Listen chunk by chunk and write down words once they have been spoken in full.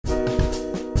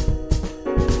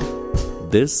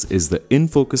This is the In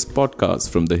Focus podcast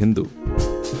from The Hindu.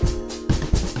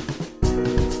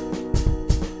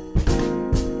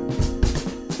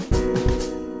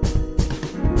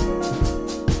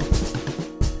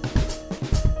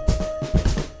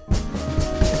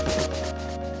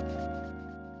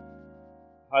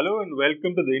 Hello and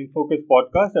welcome to the In Focus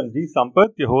podcast. I'm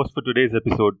Sampath, your host for today's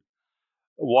episode.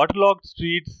 Waterlogged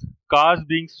streets, cars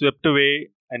being swept away,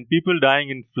 and people dying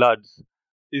in floods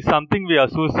is something we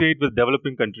associate with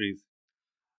developing countries.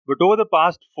 But over the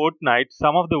past fortnight,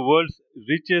 some of the world's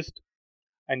richest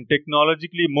and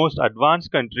technologically most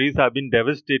advanced countries have been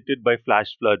devastated by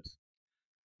flash floods.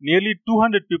 Nearly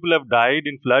 200 people have died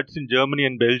in floods in Germany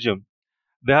and Belgium.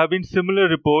 There have been similar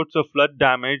reports of flood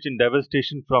damage and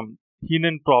devastation from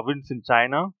Henan province in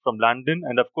China, from London,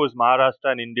 and of course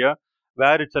Maharashtra in India,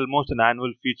 where it's almost an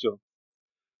annual feature.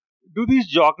 Do these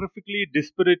geographically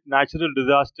disparate natural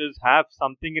disasters have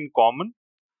something in common?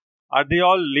 Are they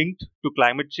all linked to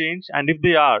climate change? And if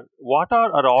they are, what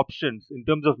are our options in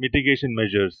terms of mitigation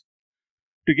measures?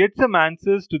 To get some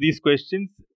answers to these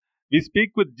questions, we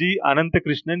speak with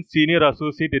Ananthakrishnan, Senior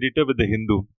Associate Editor with The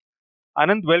Hindu.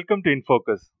 Anant, welcome to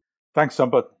InFocus. Thanks,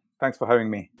 Sampath. Thanks for having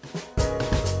me.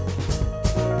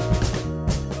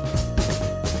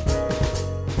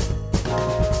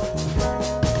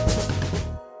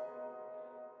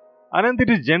 Anand, it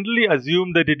is generally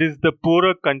assumed that it is the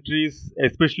poorer countries,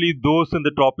 especially those in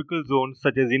the tropical zones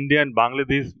such as India and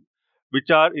Bangladesh, which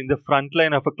are in the front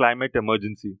line of a climate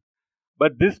emergency.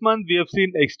 But this month we have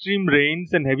seen extreme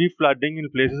rains and heavy flooding in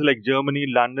places like Germany,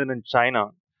 London, and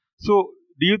China. So,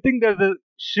 do you think there's a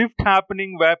shift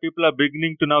happening where people are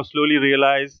beginning to now slowly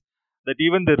realize that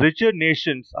even the richer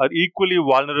nations are equally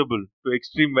vulnerable to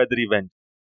extreme weather events?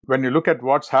 When you look at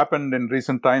what's happened in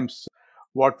recent times,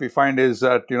 what we find is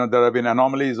that there have been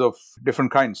anomalies of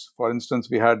different kinds. For instance,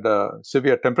 we had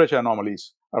severe temperature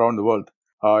anomalies around the world.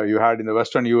 You had in the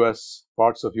western US,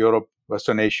 parts of Europe,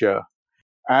 Western Asia,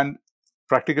 and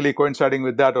practically coinciding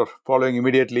with that or following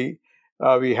immediately,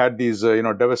 we had these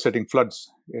devastating floods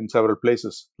in several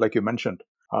places, like you mentioned,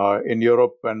 in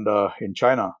Europe and in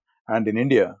China and in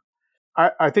India.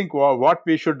 I think what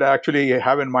we should actually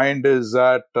have in mind is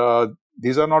that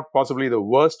these are not possibly the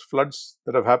worst floods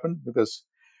that have happened, because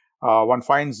one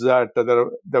finds that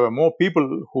there were more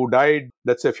people who died,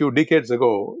 let's say, a few decades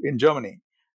ago in Germany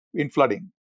in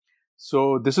flooding.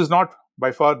 So this is not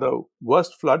by far the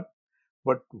worst flood,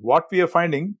 but what we are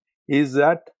finding is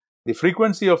that the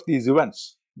frequency of these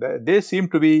events, they seem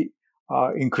to be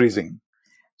increasing.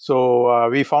 So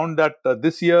we found that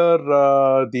this year,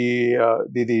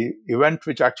 the event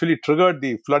which actually triggered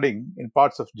the flooding in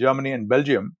parts of Germany and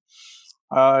Belgium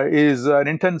is an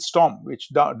intense storm which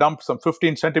dumped some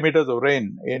 15 centimeters of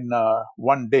rain in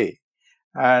one day,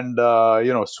 and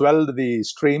swelled the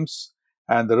streams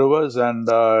and the rivers, and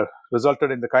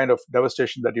resulted in the kind of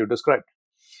devastation that you described.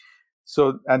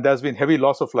 So, and there's been heavy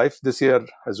loss of life this year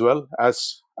as well,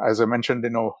 as I mentioned,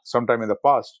 sometime in the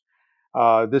past.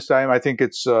 This time, I think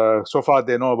it's so far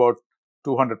they know about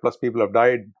 200 plus people have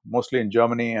died, mostly in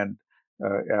Germany and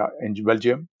in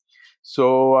Belgium.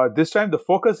 So this time the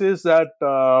focus is that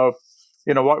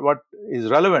what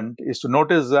is relevant is to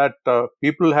notice that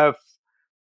people have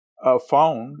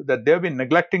found that they've been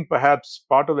neglecting perhaps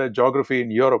part of their geography in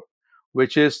Europe,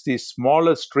 which is the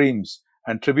smaller streams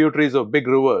and tributaries of big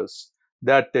rivers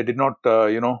that they did not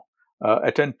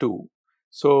attend to.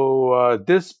 So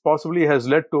this possibly has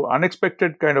led to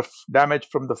unexpected kind of damage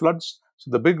from the floods.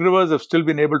 So the big rivers have still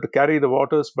been able to carry the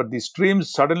waters, but the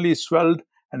streams suddenly swelled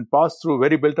and passed through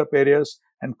very built-up areas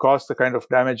and caused the kind of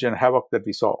damage and havoc that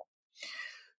we saw.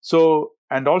 So,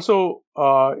 and also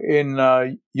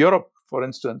in Europe, for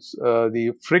instance,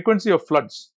 the frequency of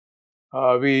floods,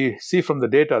 we see from the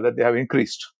data that they have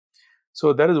increased.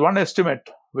 So there is one estimate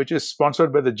which is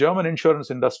sponsored by the German insurance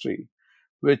industry,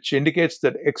 which indicates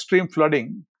that extreme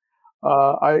flooding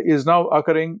is now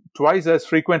occurring twice as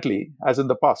frequently as in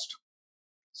the past.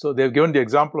 So they've given the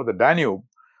example of the Danube,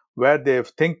 where they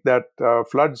think that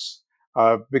floods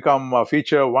become a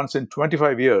feature once in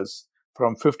 25 years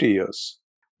from 50 years.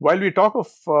 While we talk of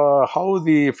how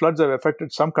the floods have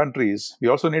affected some countries, we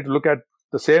also need to look at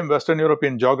the same Western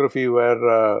European geography where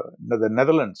the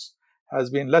Netherlands has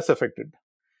been less affected.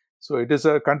 So it is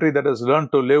a country that has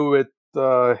learned to live with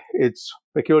its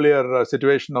peculiar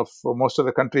situation of most of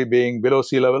the country being below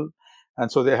sea level. And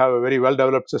so they have a very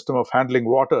well-developed system of handling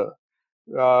water.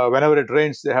 Whenever it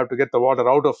rains, they have to get the water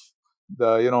out of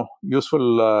the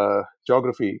useful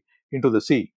geography into the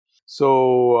sea.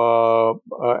 So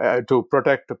to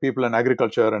protect people and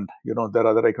agriculture and their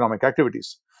other economic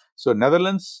activities. So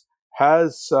Netherlands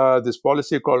has this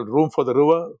policy called Room for the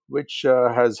River, which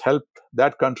has helped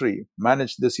that country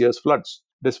manage this year's floods,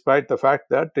 despite the fact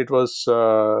that it was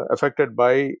affected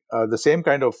by the same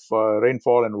kind of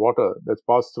rainfall and water that's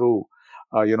passed through,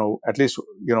 at least,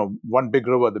 one big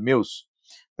river, the Meuse,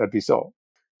 that we saw.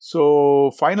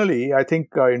 So finally, I think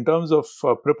in terms of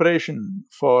preparation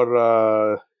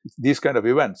for these kind of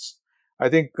events, I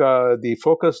think the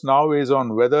focus now is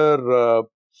on whether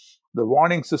the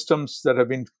warning systems that have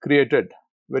been created,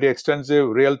 very extensive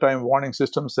real-time warning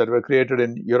systems that were created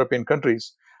in European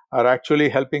countries, are actually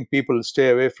helping people stay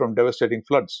away from devastating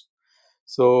floods.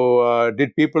 So,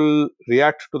 did people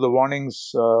react to the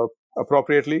warnings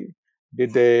appropriately?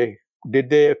 Could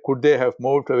they have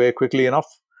moved away quickly enough?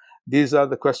 These are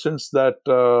the questions that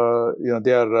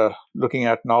they are looking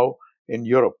at now in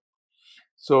Europe.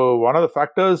 So, one of the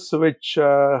factors which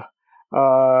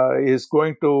is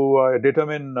going to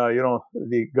determine,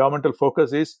 the governmental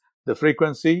focus is the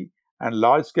frequency and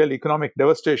large-scale economic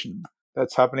devastation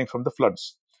that's happening from the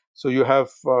floods. So, you have,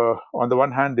 on the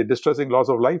one hand, the distressing loss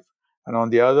of life, and on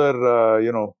the other,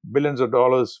 billions of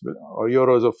dollars or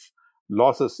euros of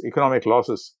losses, economic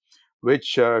losses,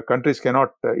 which countries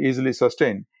cannot easily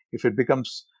sustain if it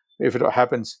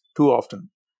happens too often.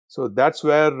 So that's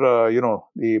where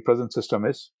the present system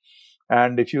is.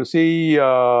 And if you see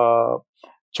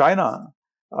China,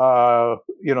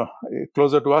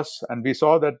 closer to us, and we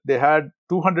saw that they had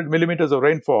 200 millimeters of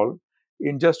rainfall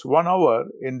in just 1 hour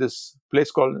in this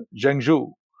place called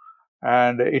Zhengzhou.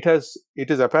 And it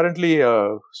is apparently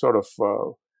sort of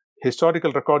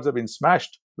historical records have been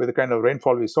smashed with the kind of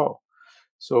rainfall we saw.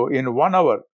 So in 1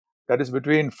 hour, that is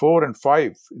between 4 and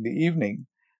 5 in the evening,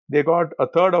 they got a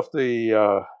third of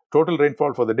the total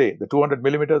rainfall for the day. The 200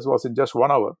 millimeters was in just 1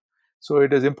 hour. So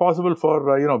it is impossible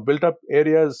for built-up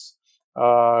areas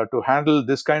to handle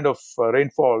this kind of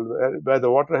rainfall where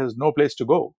the water has no place to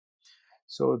go.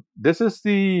 So this is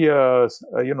the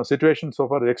situation so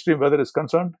far as extreme weather is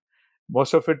concerned.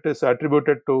 Most of it is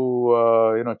attributed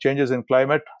to changes in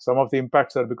climate. Some of the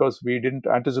impacts are because we didn't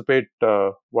anticipate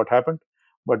what happened,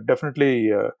 but definitely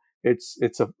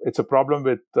it's a problem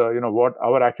with what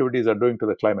our activities are doing to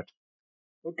the climate.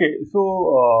 Okay, so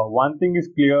one thing is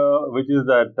clear, which is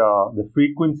that the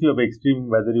frequency of extreme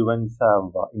weather events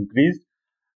have increased,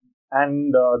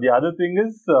 and the other thing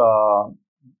is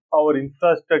our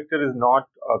infrastructure is not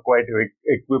quite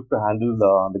equipped to handle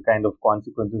the kind of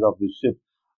consequences of this shift.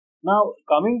 Now,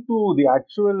 coming to the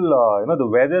actual, the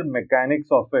weather mechanics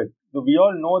of it, we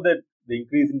all know that the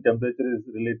increase in temperature is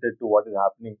related to what is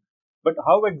happening. But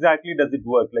how exactly does it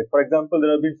work? Like, for example,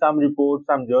 there have been some reports,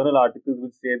 some journal articles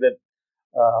which say that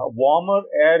warmer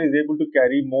air is able to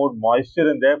carry more moisture,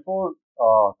 and therefore,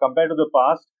 compared to the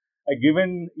past, a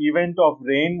given event of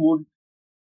rain would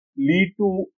lead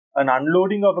to an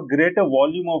unloading of a greater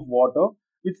volume of water,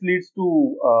 which leads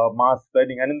to mass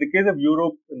flooding. And in the case of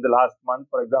Europe, in the last month,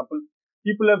 for example,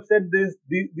 people have said these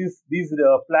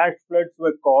flash floods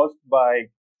were caused by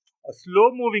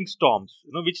slow-moving storms,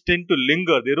 which tend to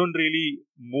linger. They don't really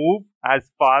move as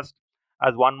fast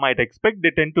as one might expect.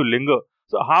 They tend to linger.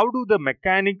 So, how do the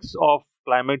mechanics of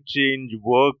climate change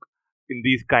work in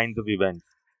these kinds of events?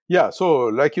 Yeah, so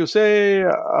like you say,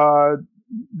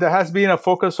 there has been a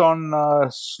focus on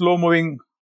slow-moving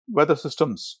weather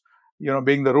systems,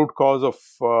 being the root cause of,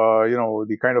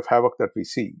 the kind of havoc that we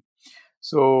see.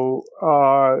 So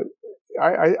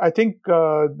I think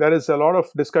there is a lot of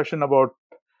discussion about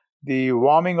the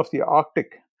warming of the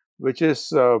Arctic, which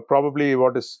is probably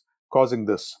what is causing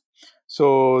this.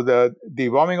 So the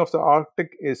warming of the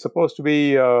Arctic is supposed to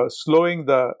be slowing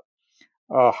the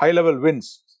high-level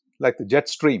winds like the jet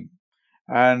stream.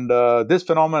 And this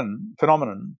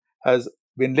phenomenon has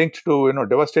been linked to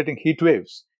devastating heat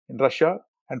waves in Russia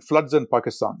and floods in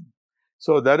Pakistan.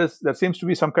 So there seems to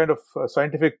be some kind of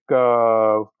scientific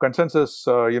consensus,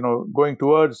 going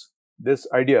towards this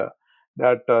idea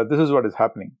that this is what is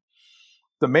happening.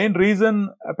 The main reason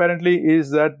apparently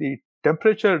is that the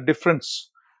temperature difference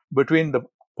between the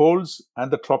poles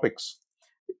and the tropics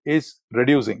is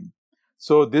reducing.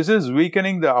 So this is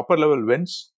weakening the upper level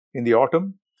winds in the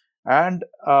autumn, and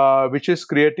which is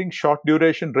creating short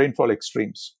duration rainfall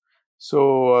extremes.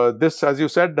 So this, as you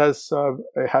said, has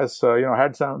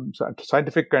had some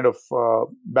scientific kind of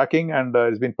backing, and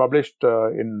has been published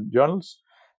in journals.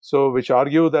 So which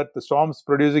argue that the storms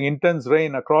producing intense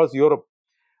rain across Europe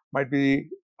might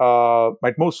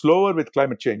move slower with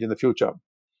climate change in the future,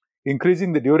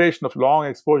 increasing the duration of long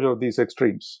exposure of these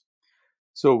extremes.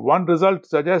 So one result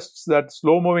suggests that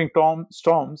slow-moving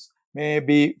storms may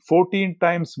be 14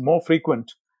 times more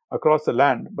frequent across the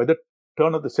land by the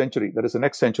turn of the century, that is the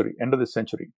next century, end of this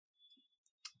century.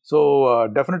 So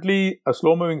definitely a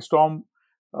slow moving storm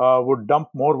would dump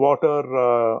more water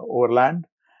over land,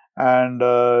 and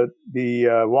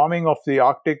the warming of the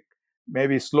Arctic may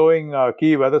be slowing a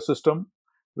key weather system,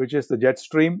 which is the jet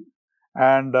stream,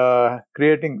 and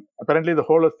creating, apparently the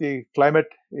whole of the climate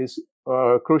is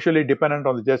crucially dependent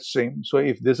on the jet stream. So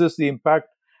if this is the impact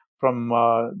from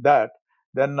that,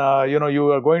 then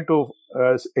you are going to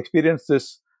experience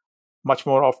this much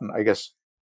more often, I guess.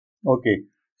 Okay.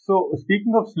 So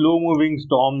speaking of slow-moving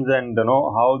storms and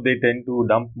how they tend to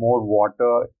dump more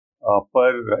water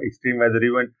per extreme weather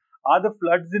event, are the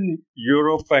floods in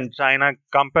Europe and China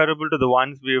comparable to the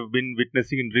ones we have been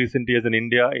witnessing in recent years in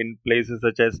India in places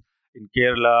such as in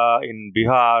Kerala, in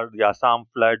Bihar, the Assam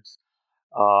floods,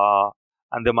 uh,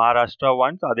 and the Maharashtra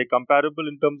ones? Are they comparable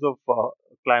in terms of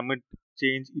climate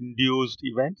change induced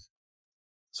events?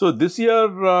 So this year,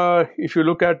 if you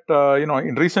look at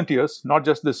in recent years, not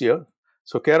just this year,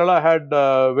 so Kerala had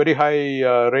very high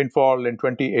rainfall in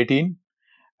 2018.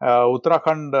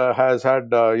 Uttarakhand has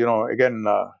had again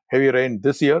heavy rain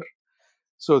this year.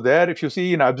 So there, if you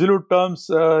see in absolute terms,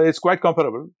 it's quite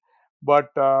comparable. But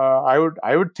I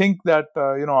would think that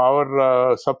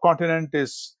our subcontinent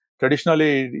is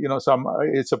traditionally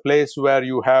it's a place where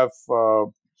you have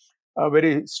a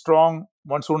very strong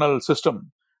monsoonal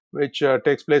system, which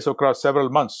takes place across several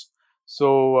months.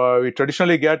 So we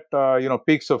traditionally get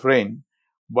peaks of rain,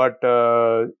 but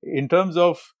in terms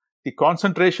of the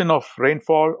concentration of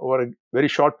rainfall over a very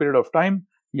short period of time,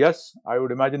 yes, I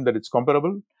would imagine that it's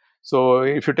comparable. So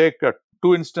if you take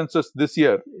two instances this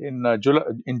year in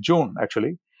June,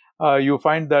 actually, you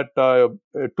find that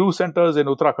two centers in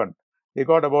Uttarakhand, they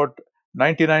got about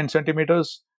 99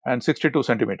 centimeters and 62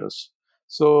 centimeters.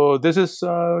 So this is,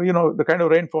 the kind of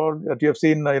rainfall that you have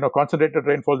seen, concentrated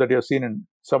rainfall that you have seen in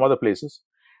some other places.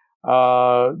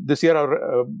 This year,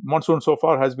 our monsoon so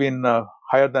far has been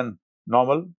higher than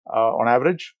normal on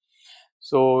average.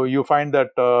 So you find that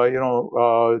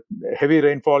heavy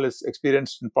rainfall is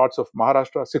experienced in parts of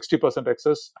Maharashtra, 60%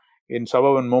 excess in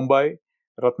suburban Mumbai,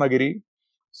 Ratnagiri.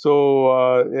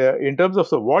 So in terms of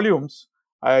the volumes,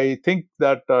 I think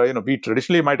that we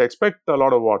traditionally might expect a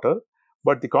lot of water,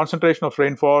 but the concentration of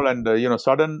rainfall and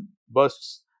sudden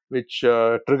bursts which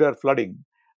trigger flooding,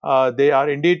 they are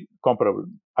indeed comparable.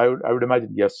 I would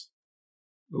imagine, yes.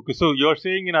 Okay, so you're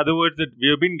saying, in other words, that we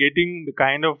have been getting the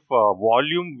kind of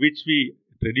volume which we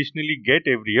traditionally get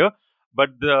every year, but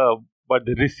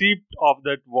the receipt of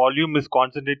that volume is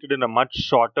concentrated in a much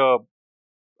shorter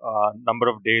number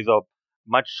of days or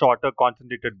much shorter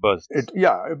concentrated bursts.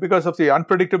 Yeah, because of the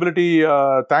unpredictability,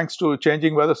 thanks to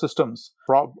changing weather systems,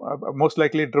 most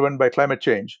likely driven by climate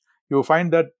change, you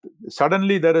find that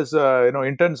suddenly there is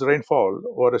intense rainfall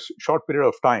over a short period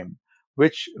of time,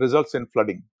 which results in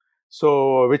flooding.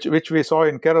 So, which we saw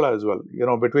in Kerala as well.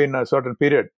 Between a certain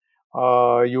period,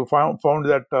 you found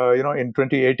that in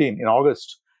 2018 in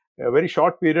August, a very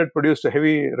short period produced a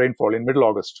heavy rainfall in middle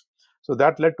August. So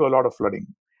that led to a lot of flooding.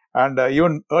 And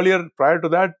even earlier, prior to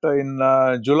that,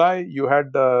 in July, you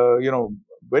had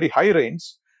very high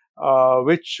rains,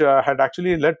 which had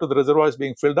actually led to the reservoirs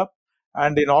being filled up.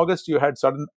 And in August, you had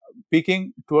sudden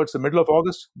peaking towards the middle of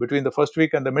August, between the first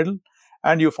week and the middle,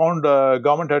 and you found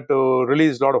government had to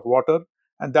release a lot of water,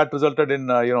 and that resulted in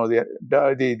the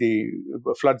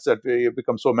floods that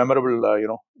become so memorable,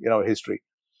 in our history.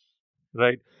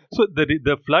 Right. So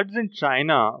the floods in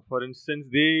China, for instance,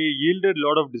 they yielded a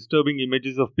lot of disturbing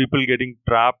images of people getting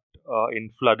trapped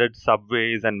in flooded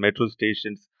subways and metro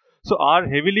stations. So are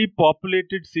heavily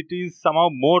populated cities somehow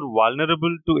more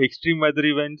vulnerable to extreme weather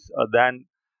events than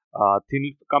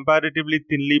comparatively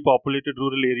thinly populated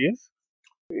rural areas?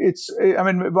 I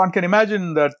mean, one can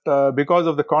imagine that because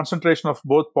of the concentration of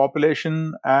both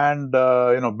population and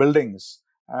buildings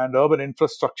and urban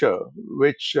infrastructure,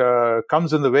 which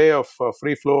comes in the way of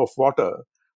free flow of water,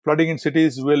 flooding in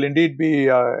cities will indeed be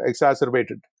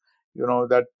exacerbated.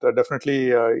 That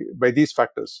definitely by these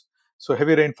factors. So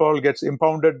heavy rainfall gets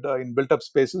impounded in built-up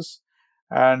spaces,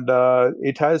 and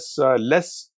it has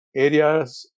less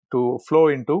areas to flow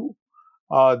into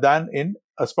than in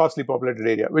a sparsely populated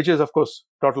area, which is, of course,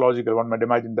 tautological. One might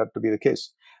imagine that to be the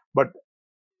case. But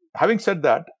having said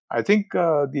that, I think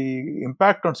the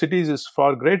impact on cities is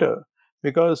far greater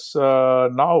because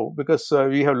because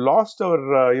we have lost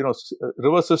our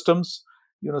river systems,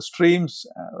 streams,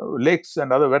 lakes,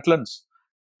 and other wetlands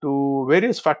to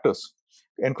various factors,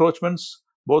 encroachments,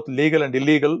 both legal and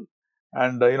illegal,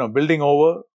 and building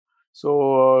over.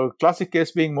 So, classic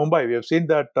case being Mumbai. We have seen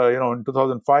that in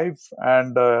 2005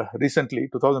 and recently.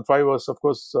 2005 was, of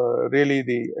course, really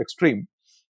the extreme.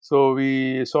 So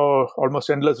we saw almost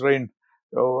endless rain,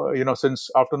 since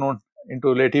afternoon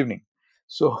into late evening.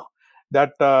 So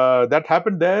that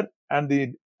happened there, and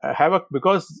the havoc,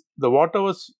 because the water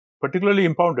was particularly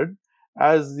impounded,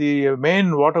 as the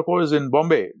main water course in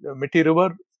Bombay, the Mitti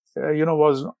River,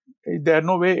 was there had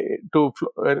no way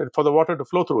for the water to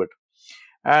flow through it.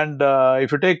 And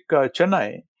if you take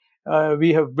Chennai,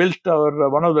 we have built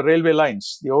one of the railway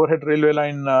lines, the overhead railway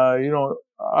line,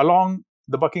 along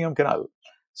the Buckingham Canal.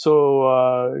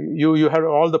 So you have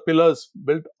all the pillars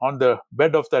built on the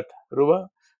bed of that river.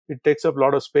 It takes up a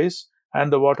lot of space,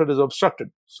 and the water is obstructed.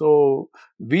 So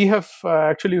we have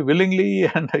actually willingly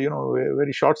and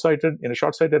very short-sighted, in a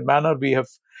short-sighted manner, we have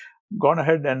gone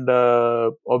ahead and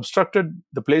obstructed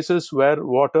the places where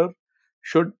water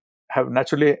should have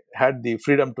naturally had the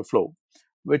freedom to flow,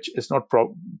 which is not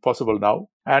possible now.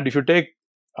 And if you take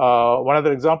one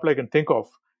other example I can think of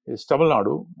is Tamil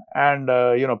Nadu, and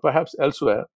perhaps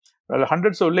elsewhere, well,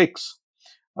 hundreds of lakes,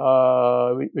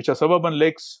 which are suburban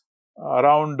lakes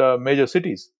around major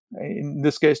cities. In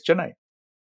this case, Chennai.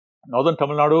 Northern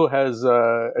Tamil Nadu has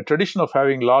a tradition of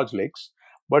having large lakes,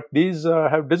 but these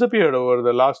have disappeared over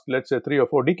the last, let's say, 3 or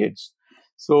 4 decades.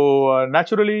 So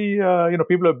naturally,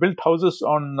 people have built houses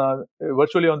on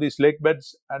virtually on these lake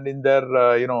beds and in their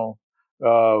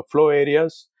flow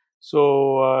areas,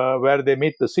 so where they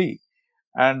meet the sea.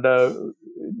 And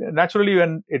naturally,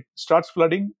 when it starts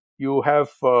flooding, you have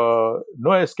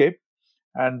no escape,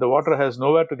 and the water has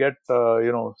nowhere to get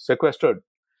sequestered.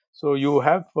 So you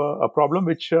have a problem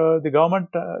which the government,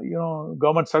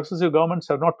 successive governments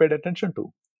have not paid attention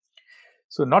to.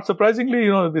 So not surprisingly,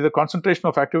 with the concentration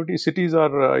of activity, cities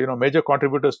are major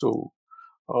contributors to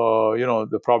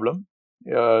the problem.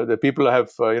 The people have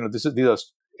these are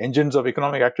engines of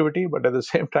economic activity, but at the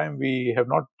same time, we have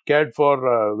not cared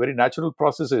for very natural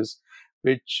processes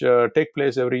which take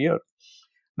place every year.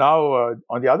 Now,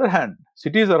 on the other hand,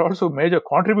 cities are also major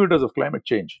contributors of climate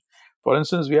change. For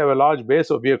instance, we have a large base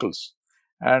of vehicles,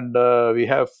 and we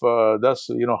have thus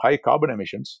high carbon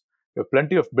emissions. We have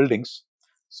plenty of buildings,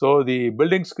 so the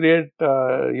buildings create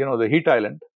the heat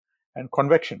island and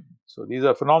convection. So these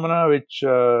are phenomena which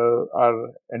are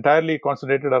entirely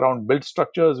concentrated around built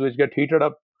structures, which get heated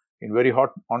up in very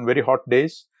hot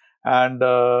days, and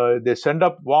they send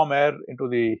up warm air into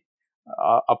the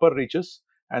upper reaches.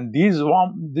 And this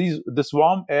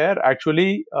warm air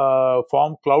actually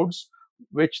form clouds,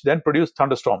 which then produce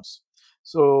thunderstorms.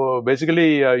 So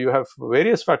basically, you have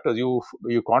various factors. You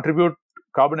contribute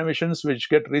carbon emissions, which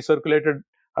get recirculated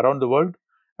around the world,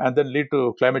 and then lead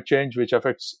to climate change, which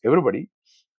affects everybody.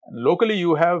 And locally,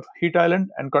 you have heat island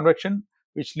and convection,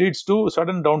 which leads to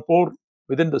sudden downpour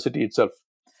within the city itself.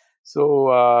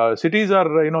 So cities are,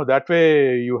 that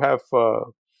way you have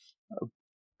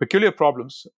peculiar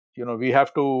problems. We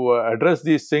have to address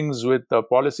these things with a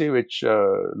policy which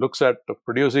looks at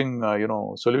producing,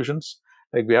 solutions.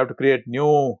 Like we have to create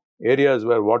new areas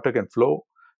where water can flow.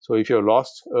 So if you've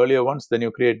lost earlier ones, then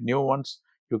you create new ones.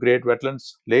 You create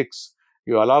wetlands, lakes.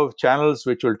 You allow channels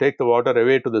which will take the water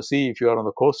away to the sea if you are on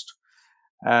the coast.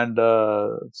 And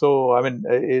so, I mean,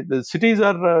 the cities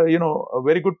are,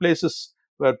 very good places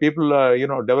where people,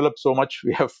 develop so much.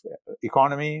 We have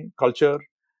economy, culture,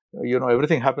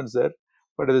 everything happens there.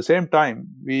 But at the same time,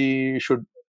 we should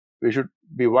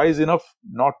be wise enough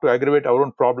not to aggravate our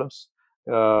own problems,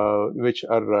 which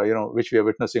we are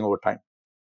witnessing over time.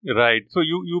 Right. So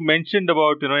you mentioned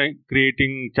about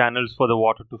creating channels for the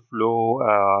water to flow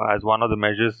as one of the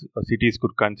measures cities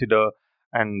could consider,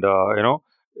 and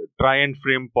try and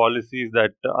frame policies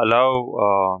that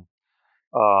allow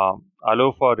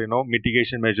for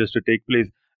mitigation measures to take place.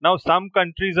 Now, some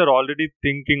countries are already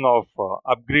thinking of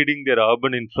upgrading their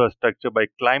urban infrastructure by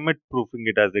climate proofing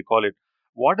it, as they call it.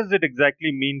 What does it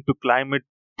exactly mean to climate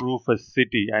proof a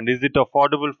city, and is it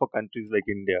affordable for countries like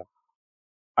India?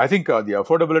 I think the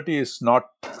affordability is not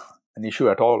an issue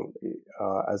at all,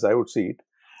 as I would see it,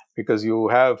 because you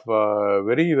have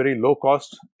very, very low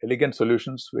cost, elegant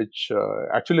solutions which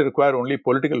actually require only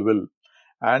political will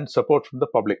and support from the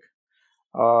public.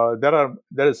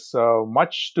 There is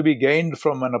much to be gained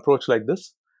from an approach like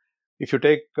this. If you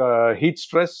take heat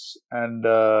stress and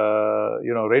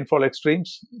rainfall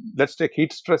extremes, let's take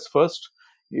heat stress first.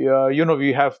 We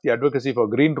have the advocacy for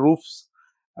green roofs.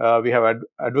 We have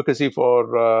advocacy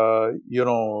for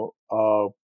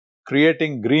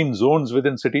creating green zones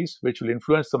within cities, which will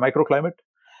influence the microclimate.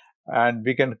 And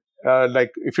we can,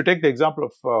 if you take the example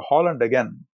of Holland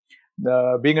again,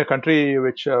 being a country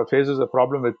which faces a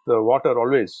problem with water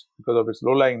always because of its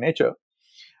low-lying nature,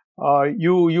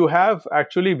 you have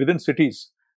actually within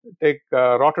cities, take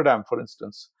Rotterdam for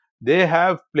instance, they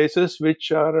have places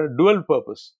which are dual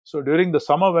purpose. So during the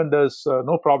summer when there's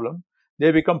no problem,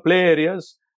 they become play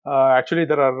areas Actually,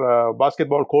 there are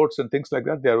basketball courts and things like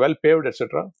that. They are well paved,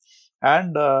 etc.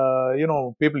 And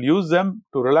people use them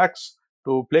to relax,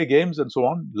 to play games, and so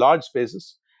on. Large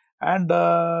spaces. And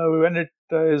when it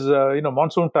is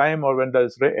monsoon time, or when there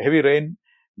is heavy rain,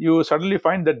 you suddenly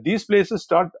find that these places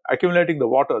start accumulating the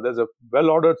water. There's a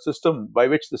well-ordered system by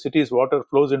which the city's water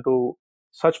flows into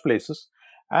such places,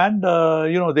 and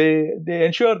they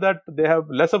ensure that they have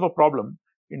less of a problem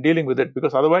in dealing with it,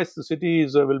 because otherwise the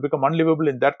cities will become unlivable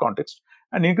in that context.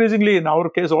 And increasingly, in our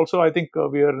case, also, I think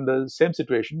we are in the same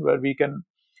situation where we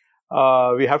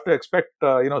have to expect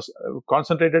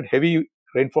concentrated heavy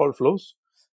rainfall flows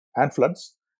and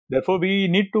floods. Therefore, we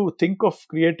need to think of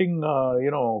creating,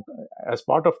 as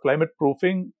part of climate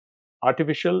proofing,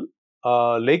 artificial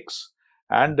lakes,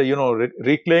 and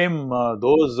reclaim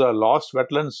those lost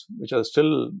wetlands, which are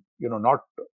still not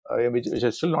which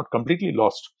are still not completely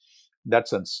lost in that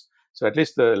sense. So at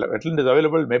least the wetland is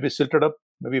available, maybe silted up,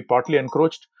 maybe partly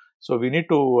encroached. So we need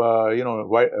to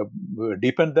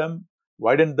deepen them,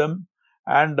 widen them,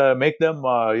 and make them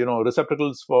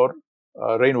receptacles for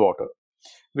rainwater,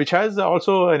 which has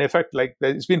also an effect. Like,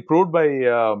 it's been proved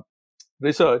by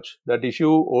research that if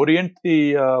you orient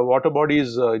the water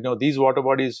bodies, these water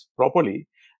bodies properly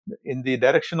in the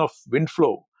direction of wind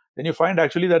flow, then you find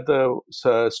actually that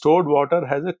the stored water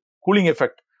has a cooling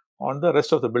effect on the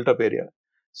rest of the built-up area.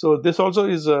 So this also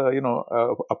is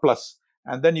a plus.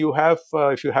 And then you have,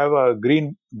 if you have a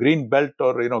green belt,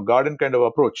 or garden kind of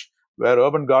approach, where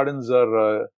urban gardens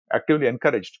are actively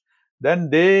encouraged, then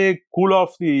they cool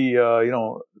off the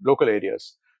local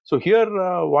areas. So here,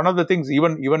 one of the things,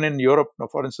 even in Europe,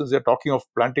 for instance, they're talking of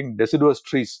planting deciduous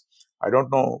trees. I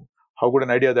don't know how good an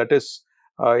idea that is,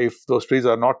 if those trees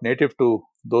are not native to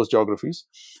those geographies.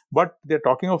 But they're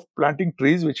talking of planting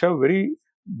trees which have very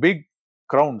big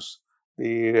crowns.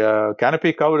 The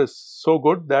canopy cover is so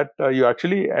good that you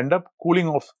actually end up cooling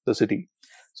off the city.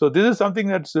 So this is something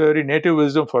that's very native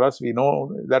wisdom for us. We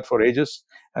know that for ages,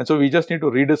 and so we just need to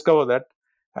rediscover that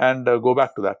and go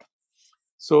back to that.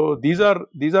 So these are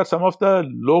some of the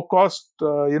low cost,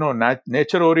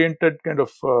 nature oriented kind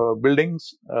of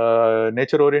buildings,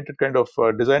 nature oriented kind of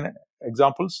design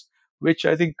examples, which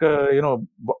I think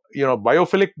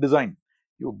biophilic design.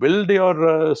 You build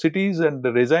your cities and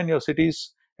design your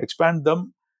cities, expand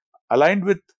them, aligned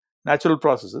with natural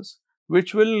processes,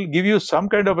 which will give you some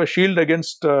kind of a shield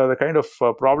against the kind of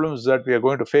problems that we are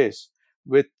going to face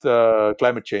with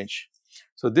climate change.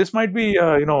 So this might be,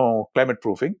 climate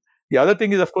proofing. The other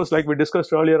thing is, of course, like we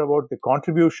discussed earlier, about the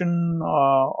contribution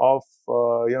of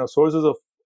sources of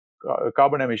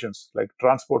carbon emissions, like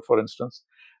transport, for instance.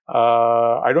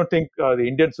 I don't think the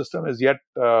Indian system is yet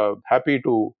happy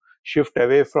to shift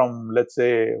away from, let's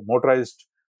say, motorized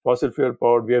fossil fuel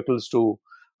powered vehicles to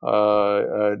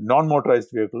non-motorized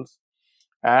vehicles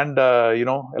and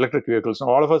electric vehicles. Now,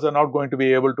 all of us are not going to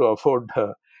be able to afford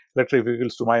electric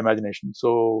vehicles, to my imagination.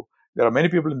 So there are many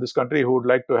people in this country who would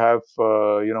like to have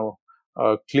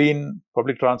clean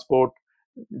public transport,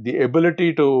 the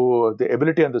ability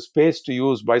and the space to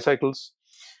use bicycles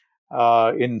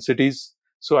in cities.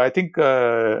 So I think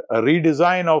a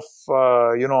redesign of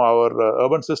our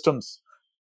urban systems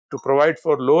to provide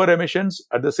for lower emissions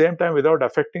at the same time without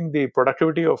affecting the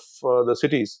productivity of the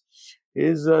cities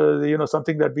is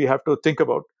something that we have to think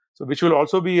about. So which will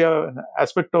also be an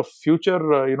aspect of future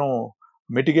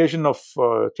mitigation of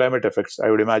climate effects, I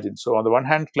would imagine. So on the one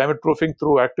hand, climate proofing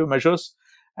through active measures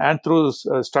and through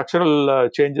structural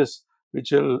changes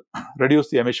which will reduce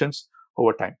the emissions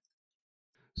over time.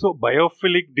 So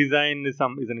biophilic design is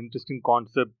an interesting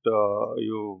concept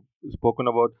you've spoken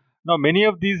about. Now, many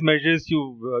of these measures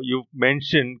you've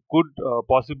mentioned could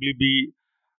possibly be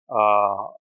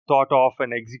uh, thought of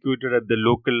and executed at the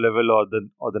local level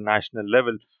or the national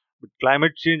level. But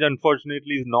climate change,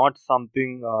 unfortunately, is not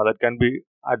something that can be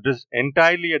addressed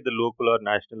entirely at the local or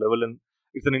national level, and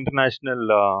it's an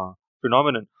international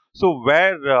phenomenon. So,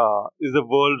 where is the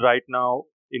world right now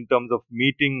in terms of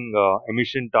meeting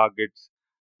emission targets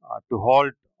to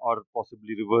halt or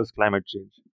possibly reverse climate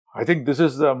change? I think this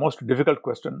is the most difficult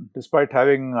question, despite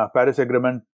having a Paris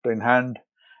Agreement in hand,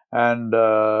 and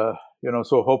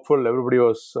so hopeful. Everybody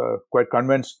was quite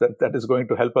convinced that that is going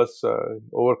to help us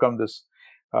overcome this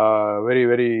very,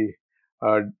 very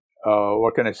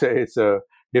what can I say? It's a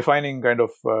defining kind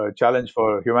of challenge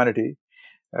for humanity.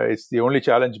 It's the only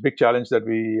big challenge that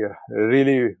we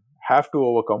really have to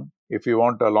overcome if we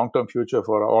want a long-term future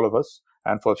for all of us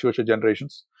and for future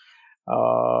generations.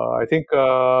 I think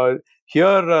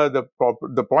here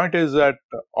the point is that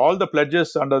all the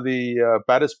pledges under the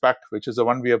Paris Pact, which is the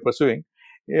one we are pursuing,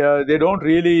 they don't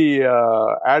really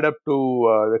add up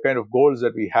to the kind of goals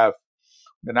that we have.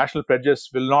 the national pledges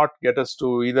will not get us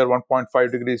to either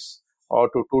 1.5 degrees or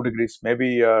to 2 degrees.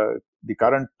 Maybe the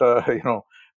current,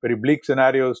 very bleak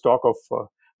scenarios talk of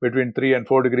between 3 and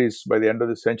 4 degrees by the end of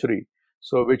this century.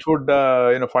 So, which would,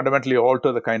 fundamentally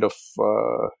alter the kind of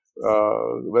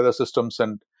weather systems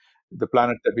and the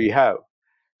planet that we have.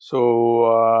 So,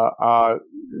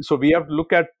 so we have to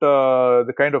look at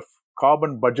the kind of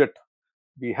carbon budget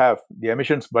we have, the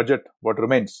emissions budget, what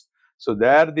remains. So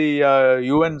there the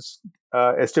UN's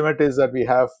estimate is that we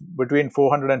have between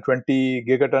 420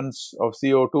 gigatons of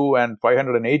CO2 and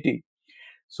 580.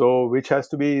 So which has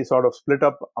to be sort of split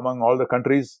up among all the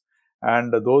countries.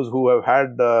 And those who have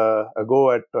had a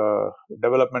go at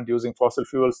development using fossil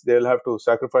fuels, they'll have to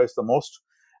sacrifice the most.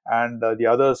 And the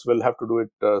others will have to do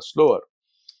it slower.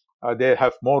 They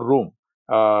have more room.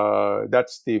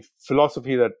 That's the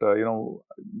philosophy that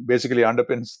basically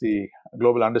underpins the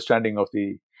global understanding of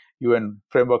the UN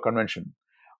Framework Convention.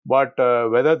 But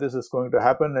whether this is going to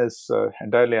happen is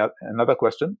entirely another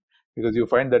question, because you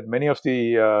find that many of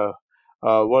the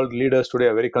world leaders today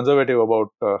are very conservative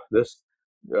about this.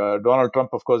 Donald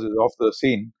Trump, of course, is off the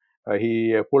scene.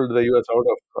 He pulled the US out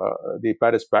of the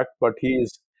Paris Pact, but he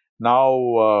is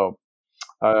now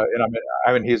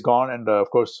he's gone, and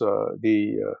of course,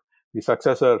 the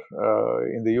successor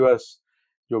in the U.S.,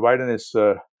 Joe Biden, is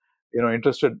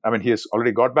interested. I mean, he has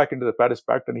already got back into the Paris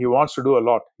Pact, and he wants to do a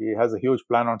lot. He has a huge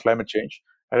plan on climate change,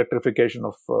 electrification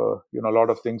of a lot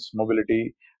of things,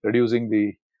 mobility, reducing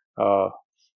the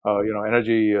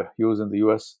energy use in the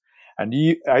U.S. And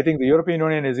I think the European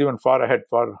Union is even far ahead,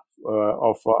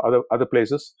 of other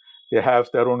places. They have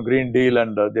their own Green Deal,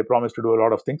 and they promise to do a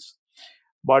lot of things.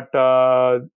 But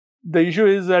the issue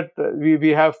is that we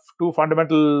have two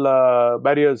fundamental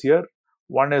barriers here.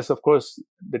 One is, of course,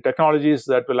 the technologies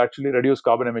that will actually reduce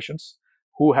carbon emissions.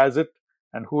 Who has it,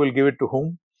 and who will give it to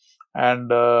whom, and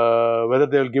whether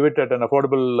they will give it at an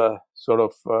affordable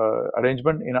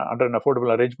arrangement, under an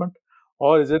affordable arrangement,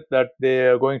 or is it that they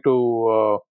are going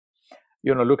to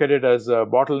look at it as a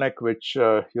bottleneck which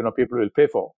people will pay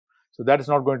for. So that is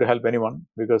not going to help anyone,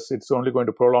 because it's only going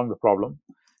to prolong the problem.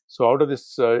 So out of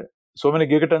this, so many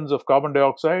gigatons of carbon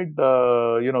dioxide,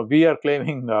 we are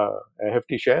claiming a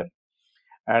hefty share.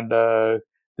 And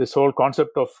this whole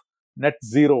concept of net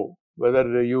zero,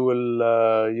 whether you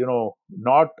will, you will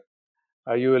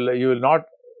not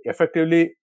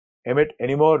effectively emit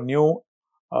any more new,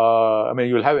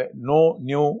 you will have no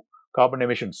new carbon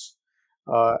emissions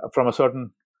from a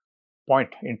certain point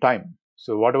in time.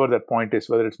 So whatever that point is,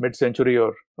 whether it's mid-century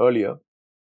or earlier,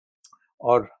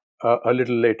 or a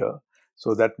little later.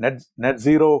 So that net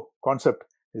zero concept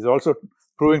is also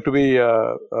proving to be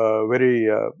very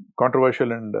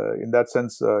controversial, and in that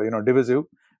sense, divisive,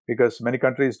 because many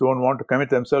countries don't want to commit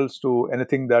themselves to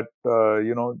anything that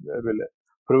will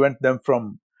prevent them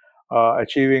from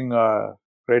achieving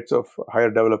rates of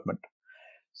higher development.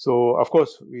 So, of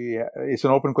course, it's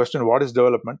an open question: what is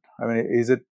development? I mean, is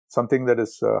it something that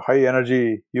is high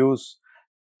energy use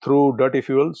through dirty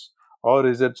fuels? Or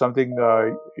is it something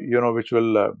which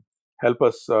will help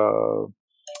us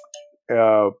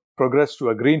progress to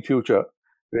a green future,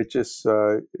 which is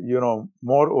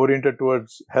more oriented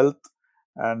towards health,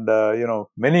 and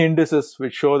many indices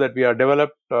which show that we are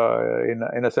developed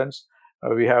in a sense.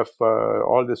 We have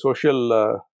all the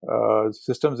social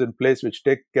systems in place which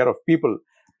take care of people,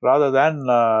 rather than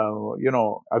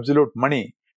absolute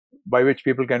money by which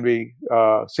people can be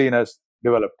seen as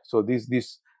developed. So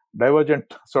these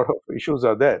divergent sort of issues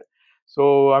are there.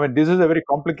 So, I mean, this is a very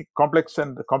complex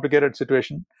and complicated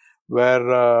situation where,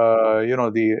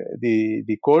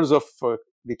 the course of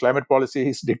the climate policy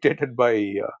is dictated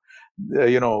by,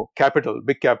 capital,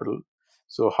 big capital.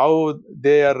 So how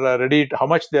they are how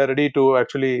much they are ready to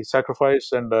actually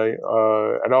sacrifice and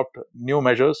adopt new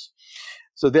measures.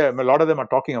 So a lot of them are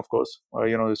talking, of course,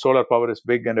 solar power is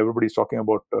big, and everybody's talking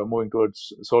about moving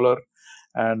towards solar.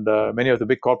 And many of the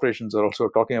big corporations are also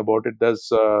talking about it. There's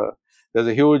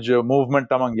a huge movement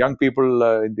among young people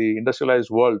in the industrialized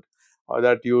world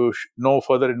that no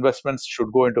further investments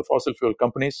should go into fossil fuel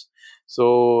companies.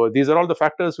 So these are all the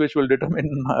factors which will determine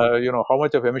how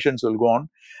much of emissions will go on.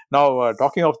 Now,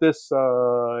 talking of this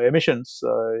emissions,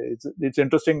 it's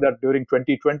interesting that during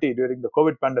 2020, during the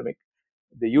COVID pandemic,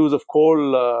 the use of coal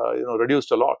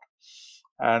reduced a lot,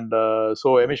 and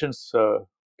so emissions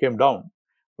came down.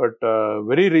 But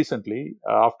very recently,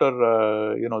 after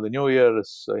the new year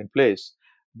is in place,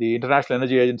 the International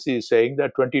Energy Agency is saying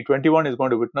that 2021 is going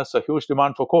to witness a huge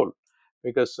demand for coal,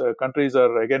 because countries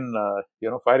are again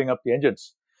firing up the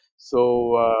engines.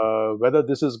 So whether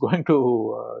this is going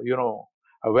to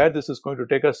where this is going to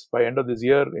take us by end of this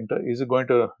year. Is it going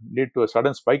to lead to a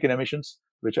sudden spike in emissions,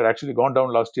 which had actually gone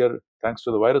down last year thanks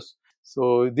to the virus?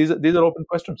 So these are open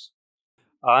questions.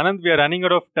 Anand, we are running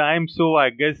out of time, so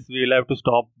I guess we'll have to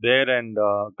stop there and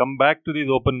come back to these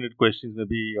open-ended questions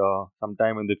maybe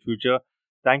sometime in the future.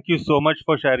 Thank you so much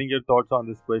for sharing your thoughts on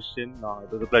this question.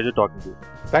 It was a pleasure talking to you.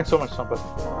 Thanks so much, Sampath.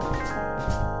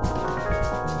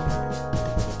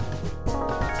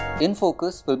 In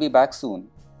Focus will be back soon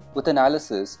with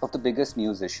analysis of the biggest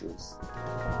news issues.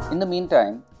 In the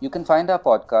meantime, you can find our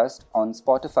podcast on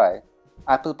Spotify,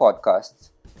 Apple Podcasts,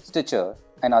 Stitcher,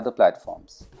 and other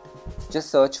platforms. Just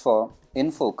search for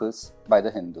In Focus by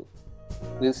The Hindu.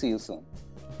 We'll see you soon.